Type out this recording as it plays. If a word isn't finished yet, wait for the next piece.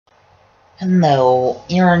Hello,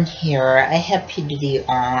 Erin here. I have PDD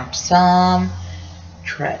Autism,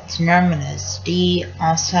 Tourette's syndrome, and SD.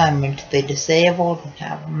 Also, I'm mentally disabled and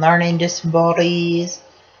have learning disabilities.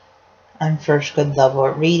 I'm first grade level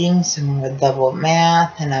at reading, second grade level at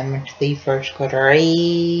math, and I'm mentally first grader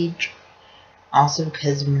age. Also,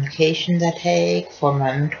 because of medications I take for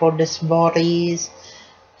my mental disabilities,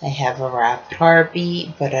 I have a rapid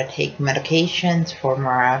heartbeat, but I take medications for my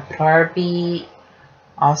rapid heartbeat.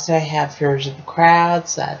 Also, I have fears of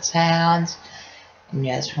crowds, loud sounds, and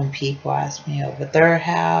yes, when people ask me over their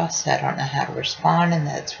house, I don't know how to respond, and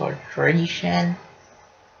that's frustration.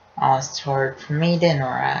 Also, it's hard for me to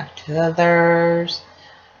interact with others.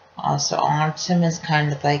 Also, autism is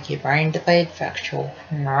kind of like a brain-delayed factual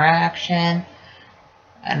interaction,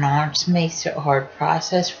 and autism makes it hard to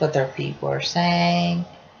process what other people are saying.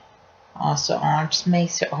 Also, autism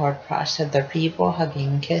makes it hard to process other people hugging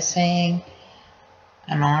and kissing.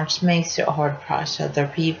 And autism makes it hard to process other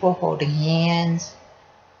people holding hands.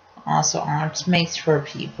 Also, autism makes for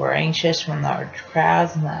people are anxious when large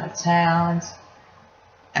crowds and loud sounds.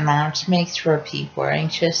 And autism makes for people are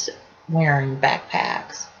anxious wearing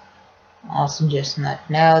backpacks. Also, just not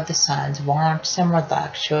know the signs of autism are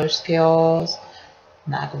lack of social skills,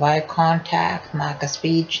 lack of eye contact, lack of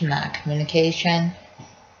speech, and lack of communication.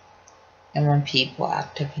 And when people are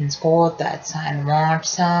active in school, that's a sign of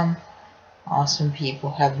autism. Awesome people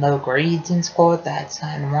have low grades in school, that's a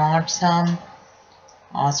sign of autism.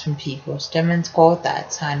 Awesome people STEM in school,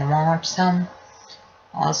 that's a sign of autism.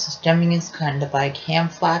 Also, STEMming is kind of like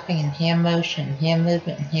hand flapping and hand motion, and hand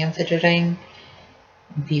movement and hand fidgeting.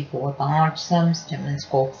 And people with autism, STEM in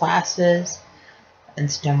school classes,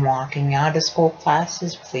 and STEM walking out of school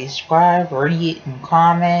classes. Please subscribe, rate, and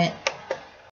comment.